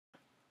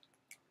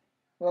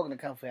Welcome to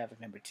Kung Fu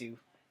Epic number 2.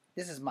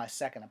 This is my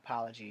second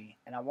apology,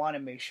 and I want to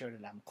make sure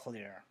that I'm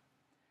clear,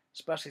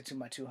 especially to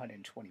my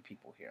 220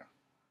 people here.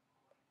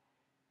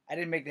 I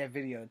didn't make that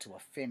video to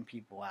offend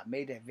people. I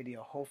made that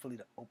video hopefully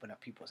to open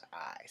up people's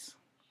eyes.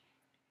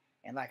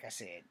 And like I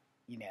said,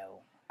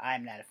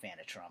 I'm not a fan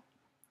of Trump.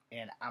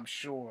 And I'm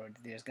sure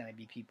that there's going to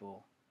be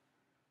people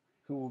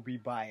who will be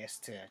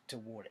biased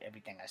toward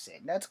everything I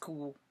said. And that's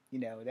cool.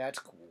 That's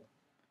cool.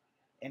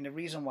 And the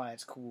reason why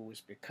it's cool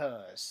is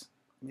because,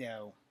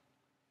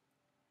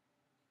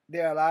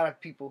 there are a lot of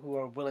people who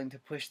are willing to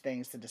push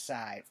things to the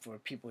side for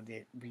people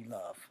that we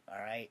love,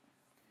 alright?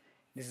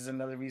 This is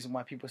another reason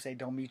why people say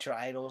don't meet your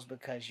idols,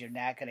 because you're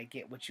not going to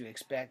get what you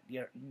expect.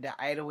 The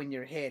idol in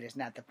your head is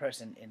not the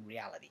person in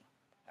reality,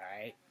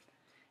 alright?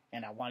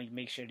 And I want to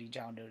make sure that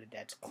y'all know that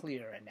that's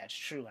clear and that's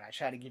true. And I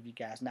try to give you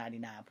guys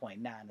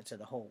 99.9 until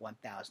the whole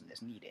 1,000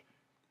 is needed.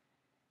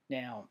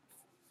 Now,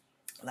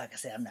 like I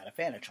said, I'm not a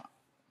fan of Trump.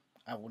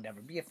 I will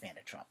never be a fan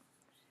of Trump.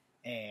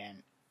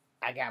 And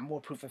I got more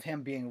proof of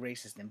him being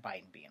racist than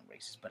Biden being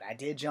racist. But I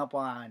did jump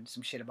on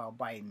some shit about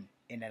Biden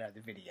in that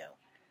other video.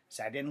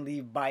 So I didn't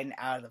leave Biden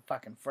out of the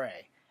fucking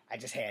fray. I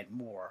just had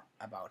more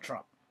about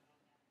Trump.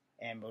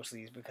 And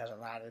mostly it's because a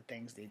lot of the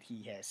things that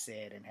he has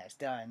said and has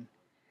done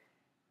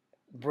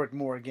work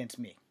more against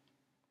me.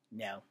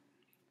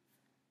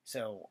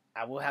 So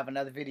I will have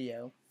another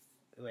video.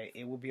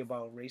 It will be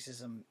about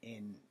racism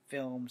in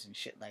films and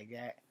shit like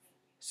that.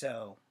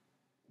 So,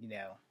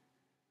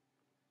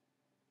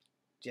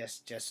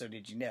 just so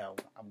that you know,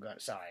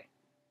 sorry,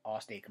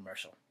 Allstate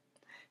commercial.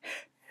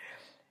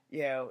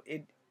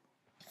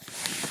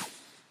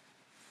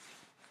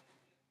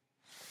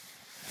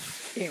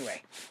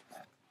 Anyway,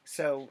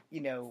 so,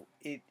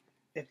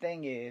 the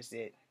thing is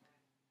that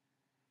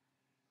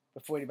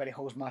before anybody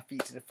holds my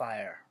feet to the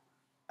fire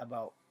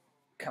about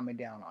coming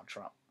down on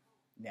Trump,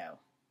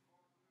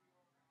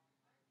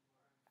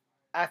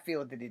 I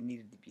feel that it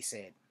needed to be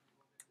said,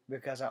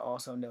 because I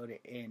also know that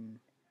in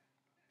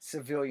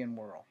civilian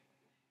world,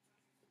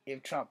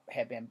 if Trump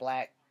had been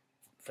black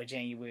for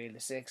January the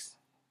 6th,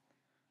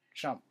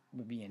 Trump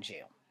would be in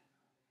jail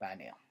by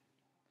now.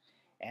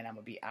 And I'm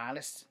going to be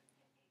honest,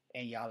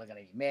 and y'all are going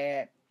to be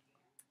mad,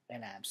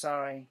 and I'm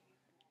sorry,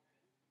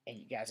 and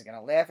you guys are going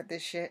to laugh at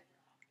this shit,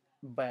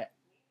 but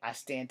I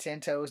stand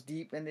 10 toes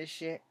deep in this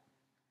shit.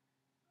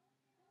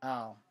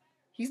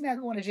 He's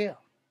not going to jail.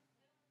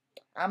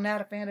 I'm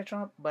not a fan of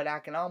Trump, but I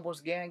can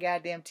almost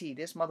guarantee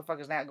this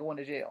motherfucker's not going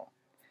to jail.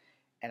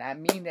 And I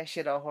mean that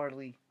shit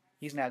wholeheartedly.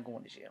 He's not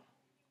going to jail.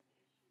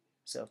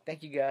 So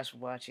thank you guys for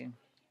watching.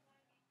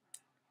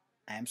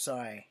 I am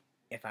sorry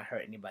if I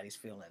hurt anybody's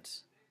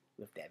feelings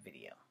with that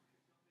video.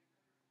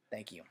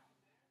 Thank you.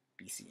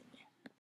 Be seeing you.